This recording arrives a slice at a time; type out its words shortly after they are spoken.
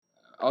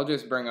I'll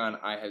just bring on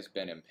I Has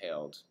Been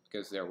Impaled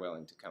because they're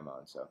willing to come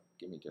on. So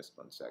give me just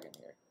 1 second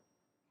here.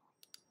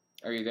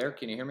 Are you there?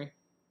 Can you hear me?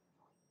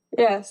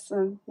 Yes,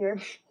 I'm here.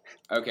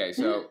 Okay,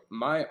 so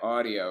my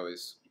audio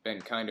has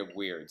been kind of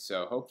weird,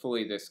 so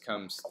hopefully this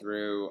comes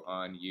through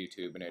on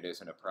YouTube and it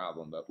isn't a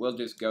problem, but we'll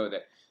just go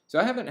there. So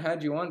I haven't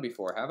had you on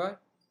before, have I?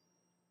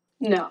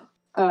 No.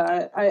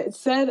 I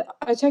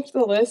checked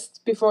the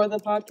list before the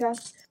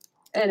podcast,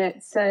 and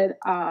it said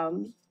I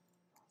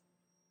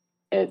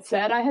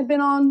had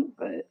been on,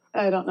 but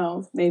I don't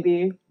know.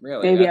 Maybe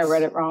I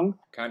read it wrong.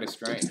 Kind of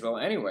strange. Well,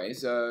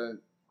 anyways,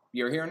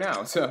 you're here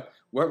now. So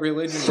what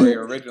religion were you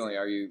originally?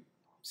 Are you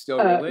still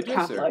religious?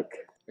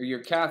 Catholic. Or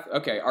you're Catholic?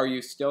 Okay, are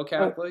you still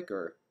Catholic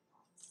or?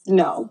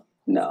 No,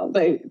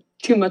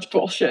 too much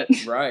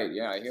bullshit. Right,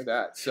 yeah, I hear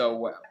that.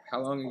 So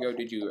how long ago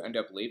did you end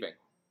up leaving?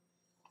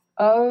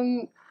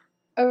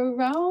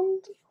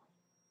 Around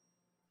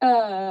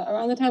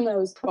the time I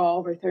was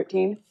 12 or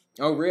 13.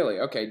 Oh, really?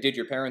 Okay. Did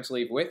your parents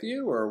leave with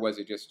you, or was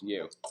it just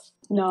you?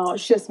 No,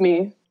 it's just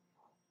me.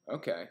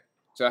 Okay.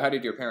 So how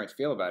did your parents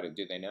feel about it?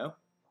 Did they know?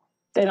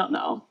 They don't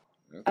know.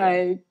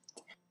 Okay.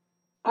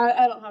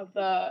 I don't have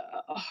the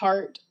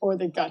heart or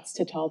the guts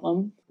to tell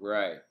them.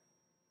 Right.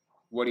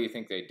 What do you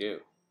think they'd do?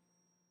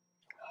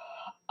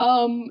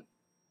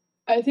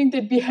 I think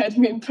they'd behead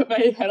me and put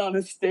my head on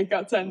a stake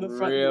outside the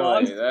front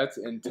lawn. Really? That's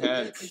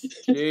intense.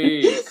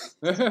 Jeez.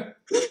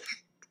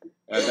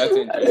 That's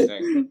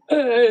interesting.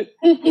 I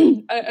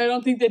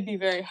don't think they'd be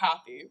very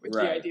happy with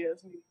the idea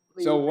of me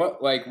leaving. So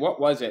what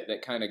was it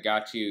that kind of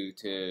got you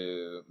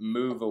to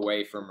move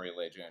away from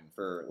religion,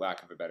 for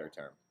lack of a better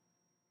term?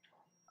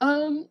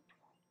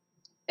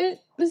 It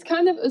was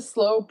kind of a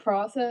slow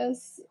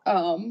process.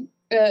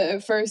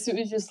 At first it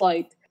was just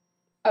like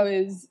I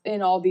was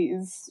in all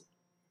these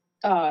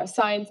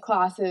science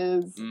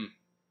classes.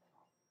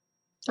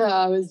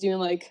 I was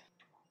doing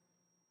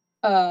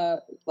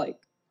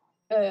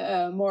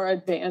more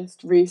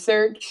advanced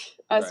research,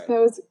 I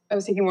suppose. I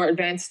was taking more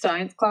advanced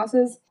science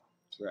classes,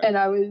 and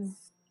I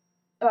was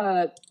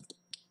the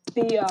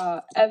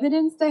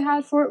evidence they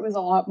had for it was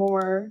a lot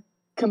more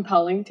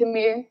compelling to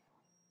me.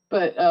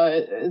 But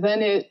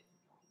then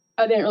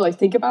I didn't really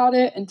think about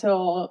it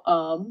until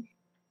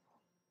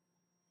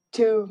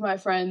two of my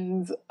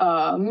friends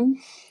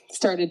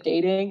started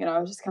dating, and I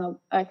was just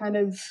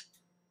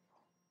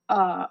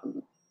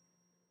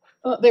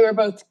they were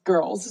both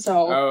girls,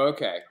 so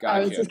okay, gotcha. I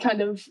was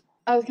kind of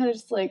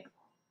just like,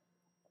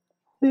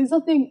 there's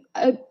nothing.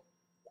 I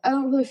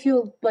don't really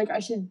feel like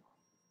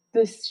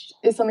this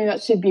is something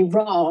that should be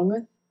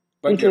wrong,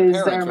 but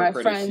because they're my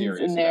friends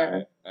in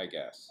there, I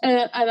guess.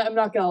 And I'm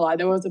not gonna lie,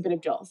 there was a bit of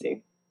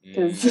jealousy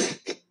because.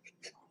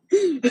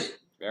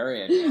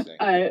 Very interesting.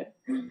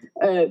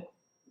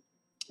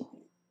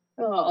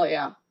 Oh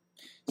yeah.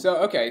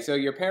 So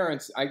your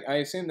parents, I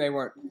assume they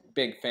weren't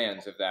big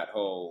fans of that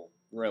whole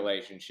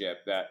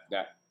relationship that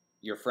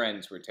your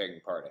friends were taking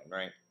part in,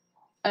 right?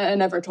 I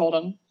never told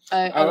them.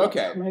 I don't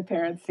tell my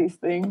parents these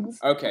things.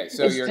 Okay,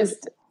 so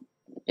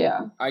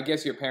yeah. I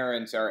guess your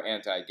parents are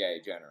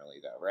anti-gay generally,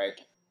 though, right?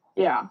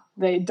 Yeah,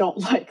 they don't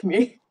like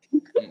me.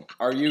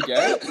 Are you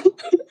gay?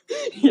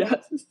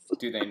 Yes.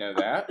 Do they know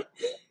that?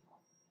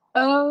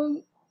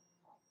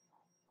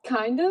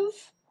 Kind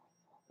of.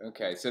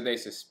 Okay, so they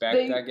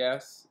suspect, I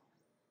guess?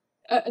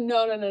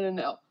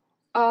 No.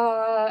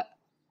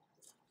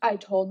 I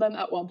told them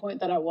at one point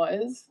that I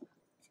was,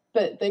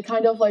 but they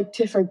kind of like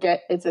to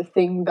forget it's a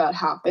thing that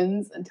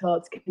happens until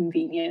it's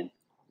convenient.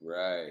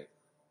 Right.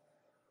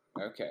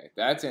 Okay,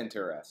 that's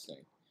interesting.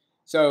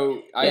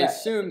 So I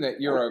assume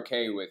that you're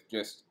okay with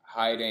just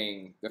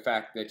hiding the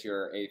fact that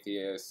you're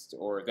atheist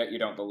or that you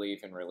don't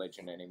believe in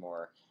religion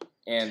anymore,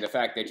 and the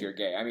fact that you're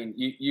gay. I mean,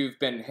 you've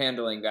been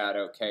handling that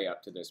okay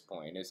up to this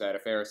point. Is that a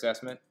fair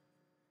assessment?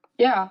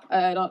 Yeah,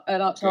 I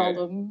don't tell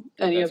them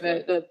any of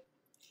it. That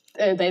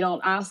they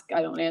don't ask,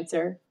 I don't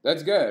answer.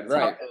 That's good,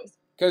 right?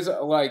 Because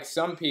like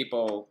some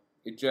people,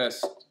 it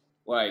just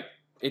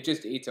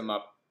eats them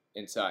up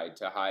inside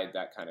to hide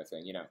that kind of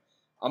thing. You know,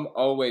 I'm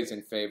always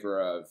in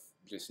favor of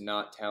just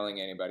not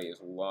telling anybody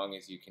as long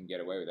as you can get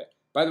away with it.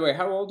 By the way,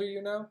 how old are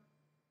you now?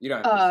 You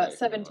don't have to say.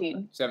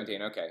 17.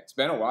 17. Okay, it's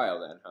been a while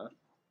then, huh?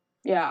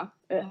 Yeah,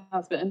 it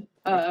has been.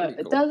 Cool.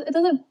 It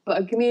doesn't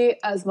bug me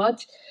as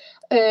much.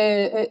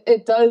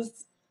 It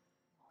does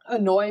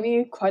annoy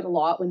me quite a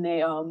lot when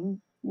they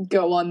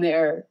go on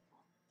their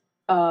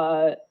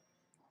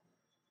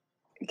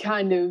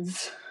kind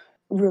of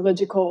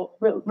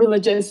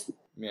religious.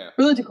 Yeah.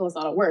 Religical is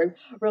not a word.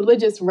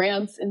 Religious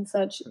rants and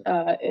such.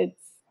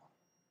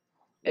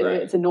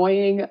 It's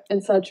annoying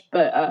and such,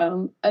 but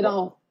I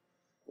don't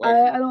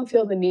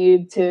feel the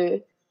need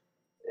to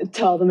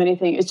tell them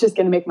anything. It's just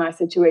going to make my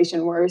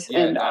situation worse,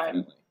 and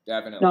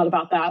definitely not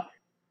about that.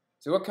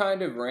 So what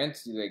kind of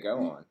rants do they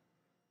go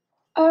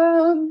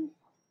on?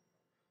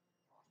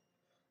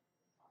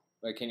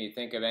 Like, can you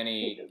think of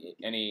any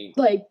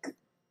like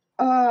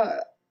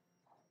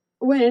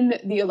when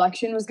the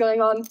election was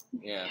going on?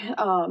 Yeah.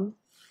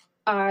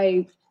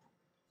 I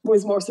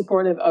was more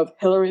supportive of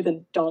Hillary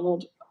than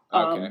Donald.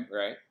 Okay,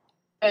 right.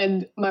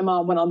 and my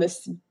mom went on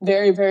this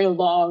very, very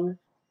long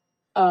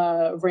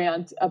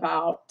rant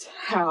about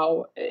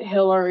how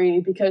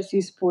Hillary, because she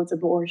supports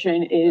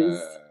abortion,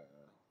 is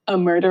a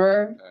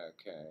murderer.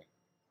 Okay.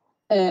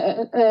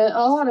 And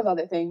a lot of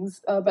other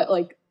things, but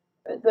like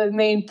the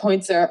main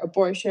points are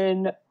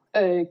abortion,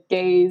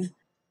 gays.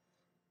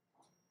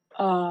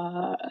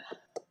 I'm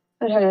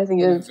trying to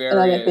think of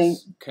another thing.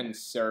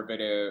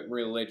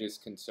 Religious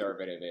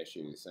conservative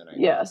issues, and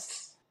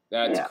yes,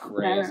 that's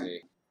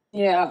crazy.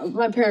 Yeah,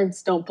 my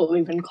parents don't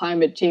believe in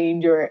climate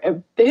change, or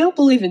they don't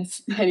believe in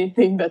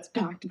anything that's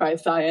backed by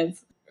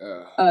science.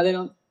 They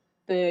don't.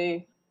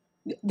 The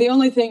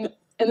only thing,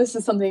 and this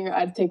is something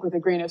I'd take with a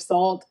grain of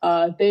salt.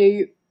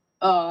 The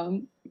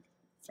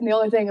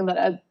only thing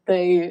that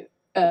they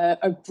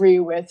agree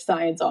with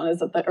science on is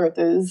that the Earth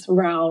is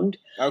round.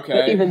 Okay.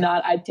 But even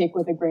that, I'd take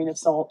with a grain of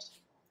salt.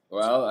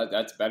 Well,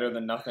 that's better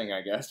than nothing,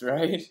 I guess,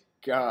 right?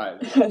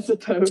 God. I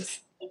suppose.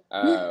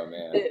 Oh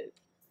man.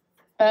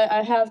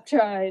 I have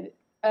tried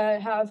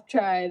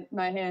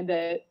my hand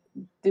at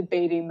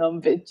debating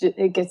them, but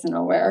it gets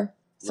nowhere.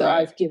 So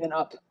right. I've given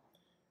up.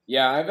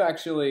 Yeah, I've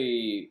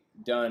actually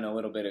done a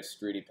little bit of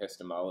street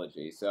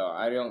epistemology, so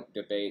I don't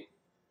debate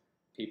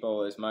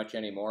people as much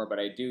anymore, but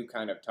I do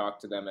kind of talk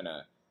to them in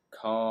a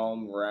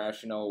calm,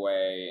 rational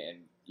way, and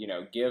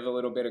give a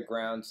little bit of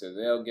ground so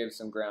they'll give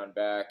some ground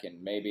back,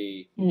 and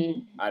maybe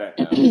I don't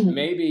know,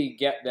 maybe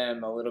get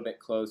them a little bit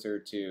closer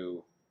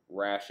to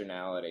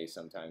rationality.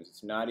 Sometimes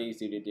it's not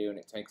easy to do, and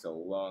it takes a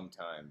long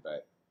time,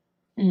 but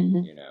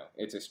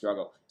it's a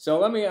struggle. So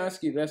let me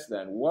ask you this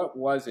then: what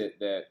was it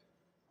that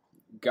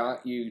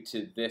got you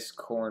to this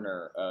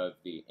corner of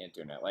the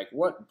internet? Like,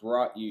 what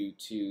brought you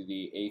to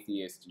the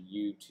atheist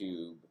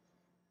YouTube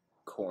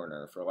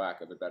corner, for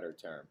lack of a better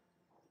term?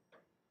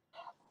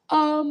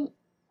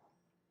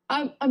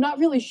 I'm not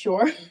really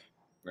sure.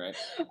 Right.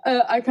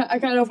 I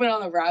kind of went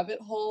on a rabbit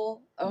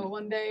hole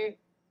one day.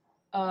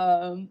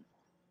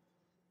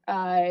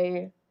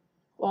 I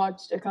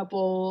watched a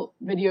couple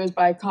videos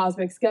by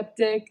Cosmic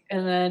Skeptic,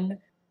 and then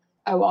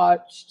I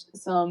watched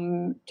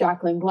some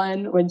Jacqueline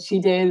Glenn when she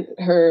did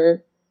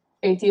her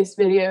atheist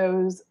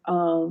videos.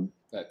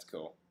 That's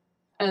cool.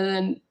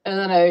 And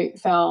then I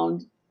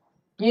found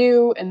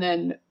you, and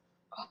then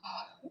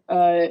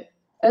I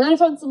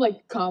found some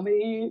like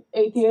comedy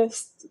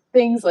atheist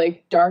things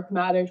like Dark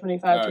Matter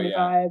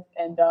 2525,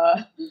 and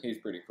he's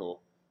pretty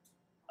cool.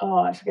 Oh,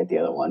 I forget the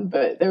other one,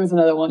 but there was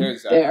another one.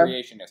 There's a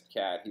Creationist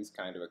Cat. He's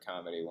kind of a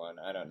comedy one.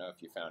 I don't know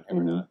if you found him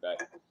or not,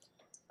 but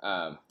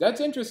that's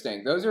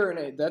interesting.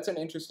 That's an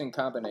interesting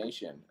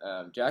combination.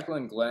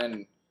 Jacqueline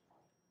Glenn,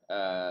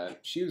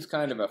 she was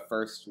kind of a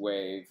first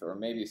wave or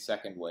maybe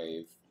second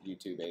wave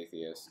YouTube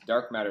atheist.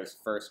 Dark Matter's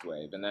first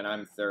wave, and then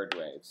I'm third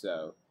wave.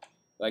 So,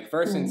 like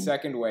first and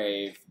second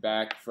wave,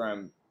 back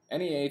from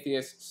any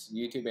atheists,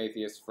 YouTube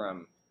atheists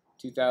from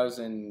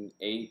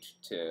 2008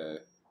 to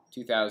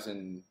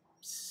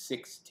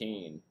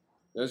 2016.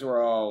 Those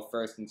were all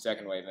first and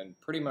second wave, and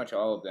pretty much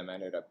all of them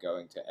ended up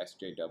going to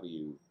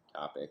SJW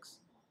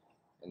topics.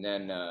 And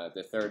then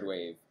the third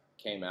wave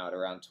came out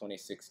around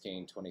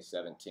 2016,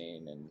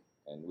 2017,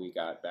 and we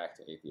got back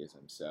to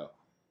atheism. So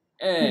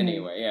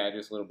anyway, yeah,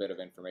 just a little bit of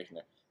information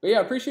there. But yeah,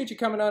 I appreciate you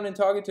coming on and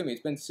talking to me.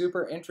 It's been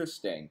super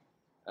interesting.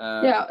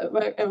 Yeah,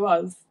 it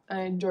was.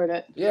 I enjoyed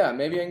it. Yeah,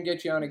 maybe I can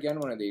get you on again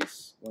one of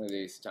these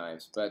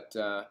times. But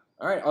all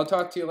right, I'll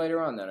talk to you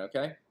later on then.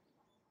 Okay.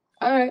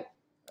 All right.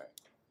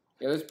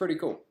 Yeah, that's pretty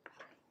cool.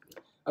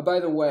 By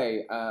the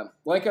way,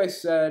 like I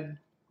said,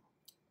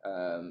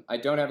 I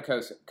don't have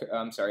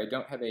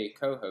a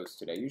co-host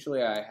today.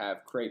 Usually, I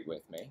have Crate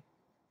with me,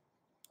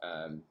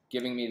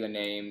 giving me the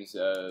names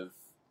of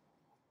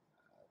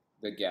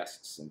the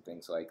guests and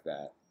things like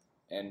that,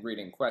 and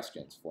reading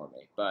questions for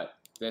me. But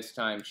this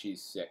time,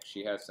 she's sick.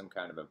 She has some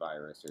kind of a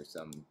virus or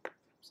something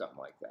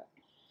like that.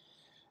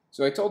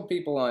 So I told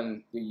people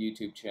on the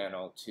YouTube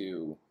channel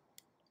to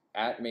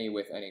at me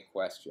with any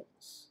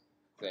questions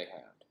they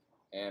had.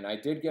 And I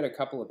did get a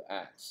couple of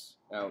ats.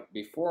 Now,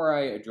 before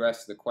I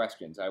address the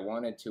questions, I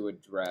wanted to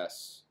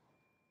address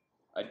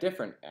a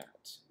different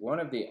at. One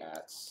of the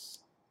ats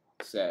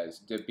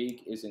says,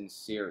 Dabiq is in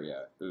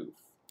Syria, oof.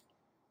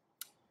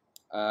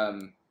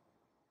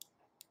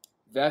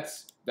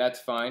 That's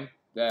fine.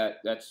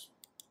 That's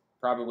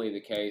probably the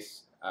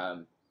case.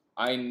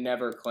 I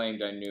never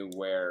claimed I knew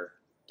where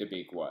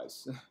Dabiq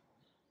was.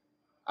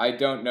 I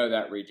don't know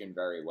that region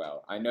very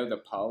well. I know the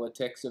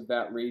politics of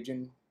that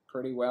region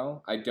pretty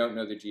well. I don't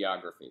know the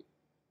geography.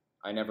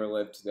 I never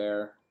lived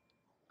there.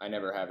 I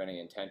never have any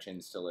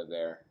intentions to live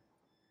there.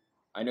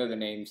 I know the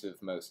names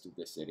of most of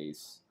the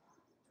cities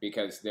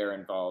because they're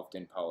involved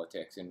in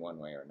politics in one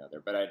way or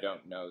another, but I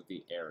don't know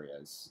the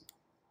areas.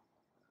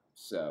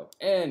 So,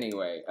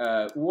 anyway,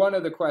 one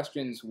of the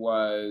questions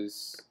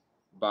was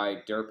by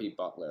Derpy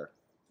Butler.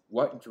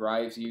 What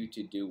drives you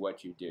to do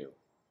what you do?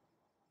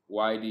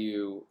 Why do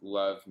you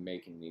love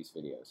making these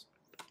videos?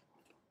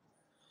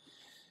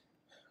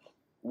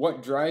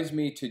 What drives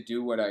me to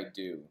do what I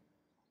do,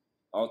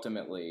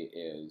 ultimately,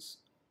 is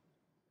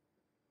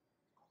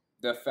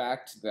the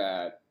fact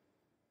that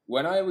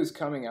when I was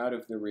coming out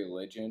of the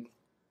religion,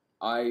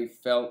 I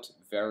felt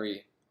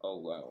very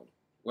alone.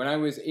 When I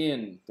was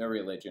in the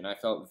religion, I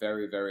felt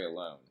very, very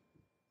alone.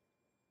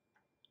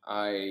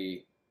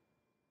 I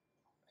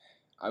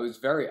was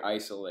very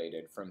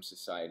isolated from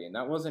society, and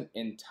that wasn't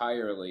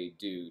entirely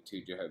due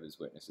to Jehovah's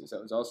Witnesses.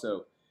 That was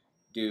also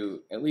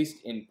due, at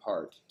least in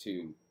part,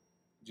 to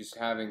just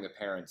having the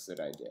parents that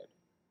I did.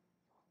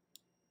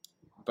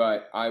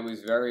 But I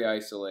was very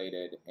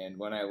isolated, and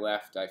when I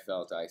left, I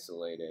felt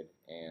isolated,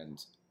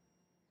 and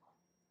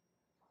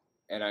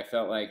I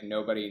felt like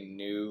nobody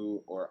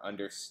knew or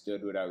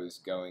understood what I was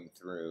going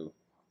through.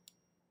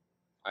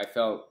 I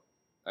felt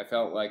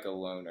like a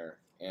loner,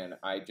 and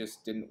I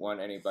just didn't want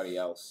anybody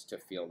else to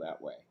feel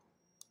that way.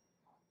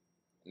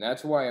 And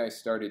that's why I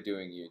started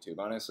doing YouTube.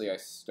 Honestly, I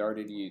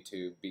started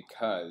YouTube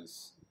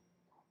because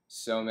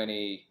so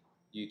many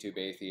YouTube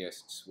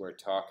atheists were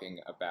talking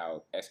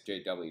about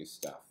SJW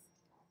stuff.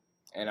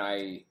 And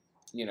I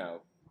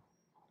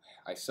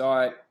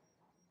saw it,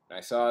 and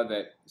I saw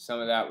that some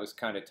of that was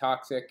kind of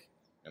toxic.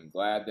 I'm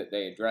glad that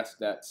they addressed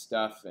that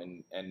stuff,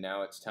 and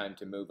now it's time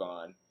to move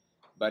on.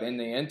 But in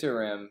the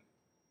interim,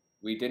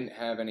 we didn't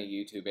have any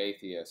YouTube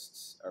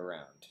atheists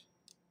around.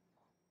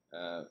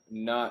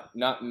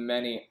 Not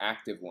many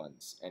active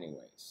ones,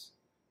 anyways.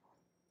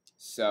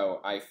 So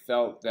I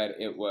felt that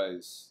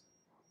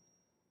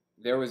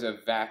there was a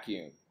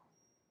vacuum.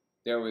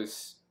 There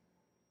was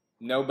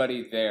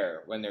nobody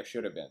there when there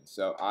should have been.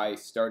 So I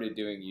started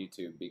doing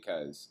YouTube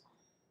because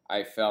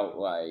I felt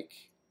like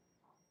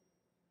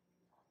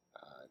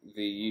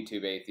the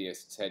YouTube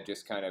atheists had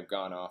just kind of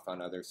gone off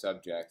on other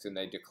subjects, and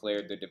they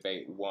declared the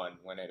debate won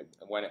when it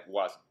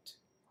wasn't.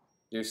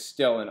 There's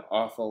still an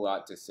awful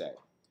lot to say.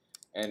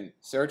 And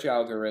search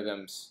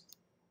algorithms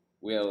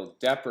will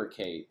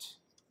deprecate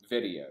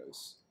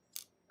videos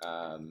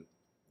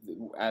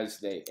as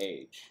they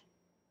age.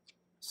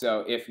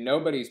 So if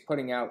nobody's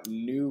putting out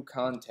new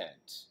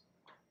content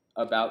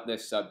about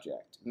this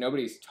subject,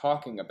 nobody's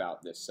talking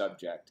about this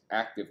subject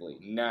actively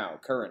now,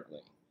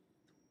 currently,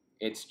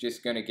 it's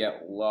just going to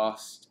get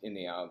lost in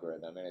the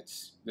algorithm, and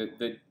it's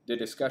the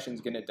discussion's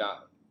going to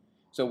die.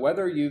 So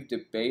whether you've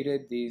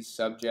debated these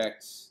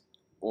subjects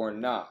or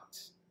not,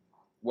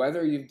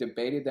 whether you've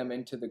debated them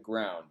into the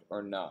ground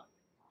or not,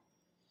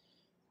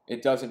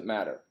 it doesn't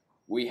matter.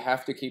 We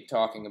have to keep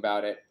talking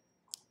about it,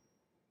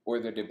 or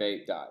the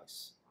debate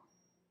dies.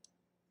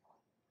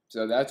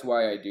 So that's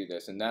why I do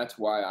this, and that's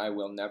why I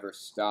will never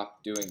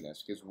stop doing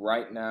this, because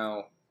right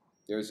now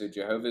there's a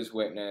Jehovah's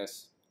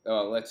Witness.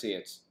 Oh, let's see,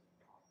 it's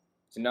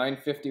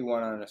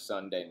 9:51 on a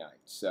Sunday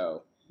night.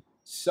 So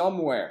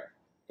somewhere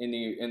in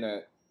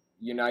the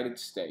United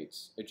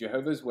States, a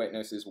Jehovah's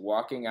Witness is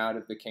walking out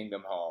of the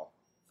Kingdom Hall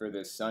for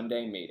this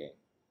Sunday meeting.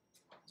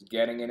 He's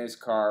getting in his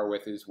car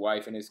with his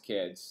wife and his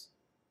kids,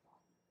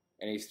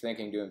 and he's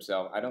thinking to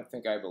himself, I don't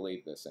think I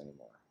believe this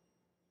anymore.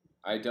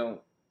 I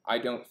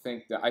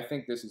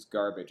think this is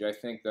garbage. I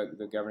think that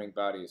the governing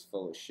body is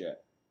full of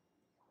shit.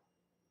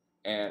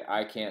 And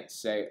I can't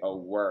say a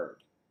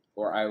word,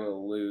 or I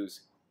will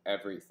lose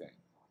everything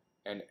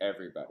and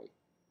everybody.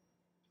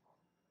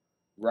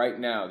 Right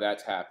now,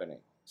 that's happening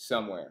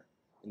somewhere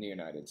in the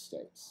United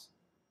States.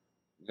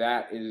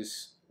 That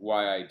is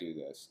why I do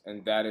this,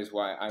 and that is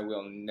why I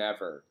will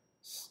never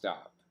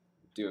stop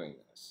doing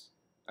this.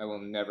 I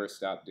will never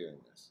stop doing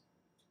this.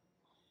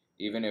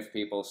 Even if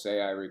people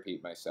say I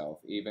repeat myself,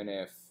 even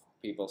if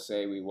people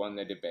say we won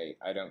the debate,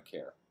 I don't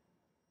care.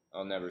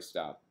 I'll never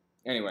stop.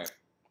 Anyway,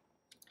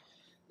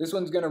 this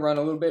one's going to run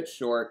a little bit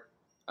short.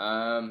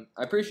 I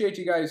appreciate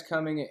you guys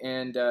coming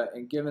and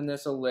giving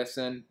this a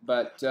listen,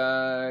 but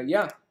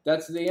yeah,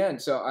 that's the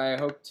end. So I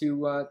hope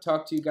to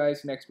talk to you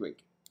guys next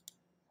week.